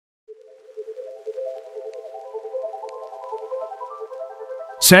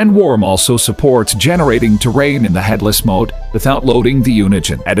Sandworm also supports generating terrain in the headless mode without loading the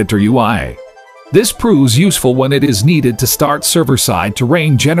UNIGINE editor UI. This proves useful when it is needed to start server-side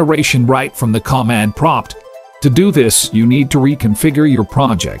terrain generation right from the command prompt. To do this, you need to reconfigure your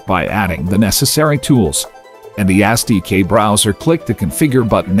project by adding the necessary tools. In the SDK browser, click the Configure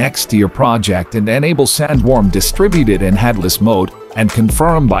button next to your project and enable Sandworm distributed in headless mode, and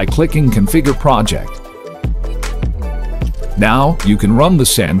confirm by clicking Configure Project. Now, you can run the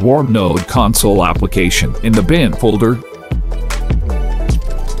Sandworm node console application in the bin folder.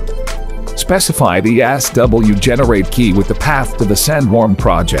 Specify the SW generate key with the path to the Sandworm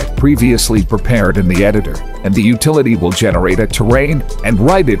project previously prepared in the editor, and the utility will generate a terrain and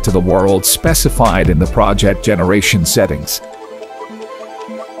write it to the world specified in the project generation settings.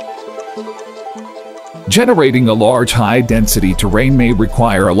 Generating a large high-density terrain may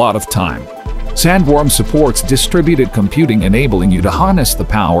require a lot of time. Sandworm supports distributed computing, enabling you to harness the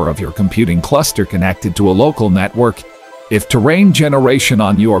power of your computing cluster connected to a local network. If terrain generation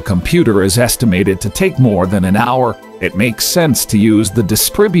on your computer is estimated to take more than an hour, it makes sense to use the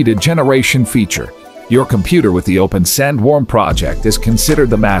distributed generation feature. Your computer with the open Sandworm project is considered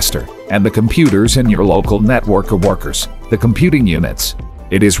the master, and the computers in your local network are workers, the computing units.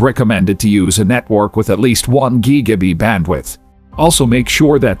 It is recommended to use a network with at least 1 GB bandwidth. Also, make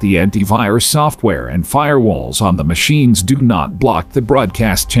sure that the antivirus software and firewalls on the machines do not block the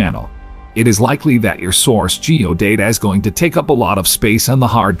broadcast channel. It is likely that your source geodata is going to take up a lot of space on the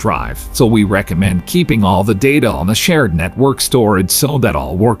hard drive, so we recommend keeping all the data on the shared network storage so that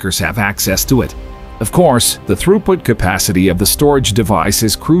all workers have access to it. Of course, the throughput capacity of the storage device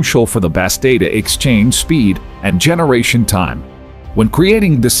is crucial for the best data exchange speed and generation time. When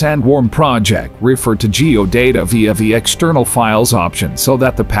creating the Sandworm project, refer to geodata via the external files option so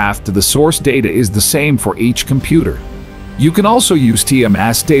that the path to the source data is the same for each computer. You can also use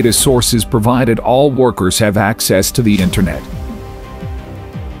TMS data sources provided all workers have access to the internet.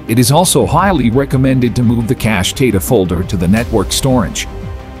 It is also highly recommended to move the cache data folder to the network storage.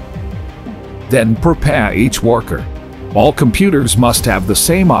 Then prepare each worker. All computers must have the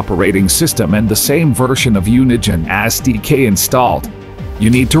same operating system and the same version of UNIGINE SDK installed. You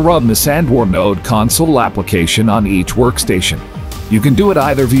need to run the Sandworm node console application on each workstation. You can do it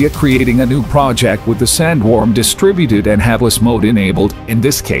either via creating a new project with the Sandworm distributed and headless mode enabled. In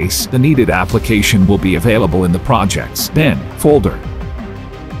this case, the needed application will be available in the project's bin folder,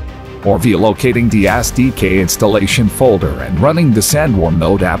 or via locating the SDK installation folder and running the Sandworm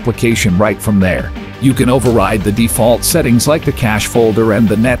node application right from there. You can override the default settings like the cache folder and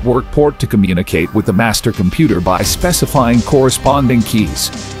the network port to communicate with the master computer by specifying corresponding keys.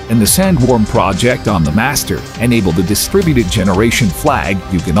 In the Sandworm project on the master, enable the distributed generation flag.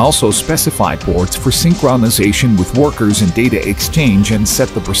 You can also specify ports for synchronization with workers and data exchange and set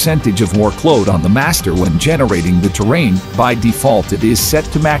the percentage of workload on the master when generating the terrain. By default, it is set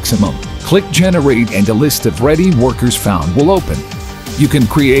to maximum. Click Generate and a list of ready workers found will open. You can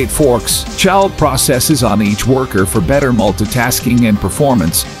create forks, child processes on each worker for better multitasking and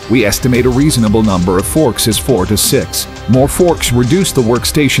performance. We estimate a reasonable number of forks is 4 to 6. More forks reduce the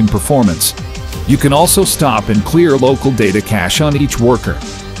workstation performance. You can also stop and clear local data cache on each worker.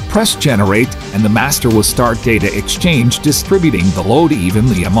 Press Generate, and the master will start data exchange, distributing the load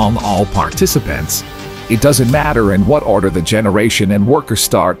evenly among all participants. It doesn't matter in what order the generation and workers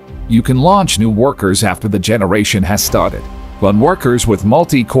start. You can launch new workers after the generation has started. On workers with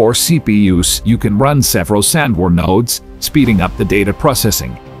multi-core CPUs, you can run several Sandworm nodes, speeding up the data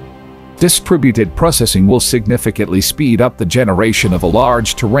processing. Distributed processing will significantly speed up the generation of a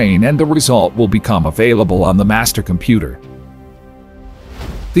large terrain, and the result will become available on the master computer.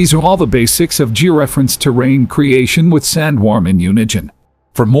 These are all the basics of georeferenced terrain creation with Sandworm and UNIGINE.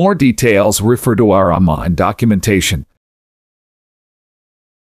 For more details, refer to our online documentation.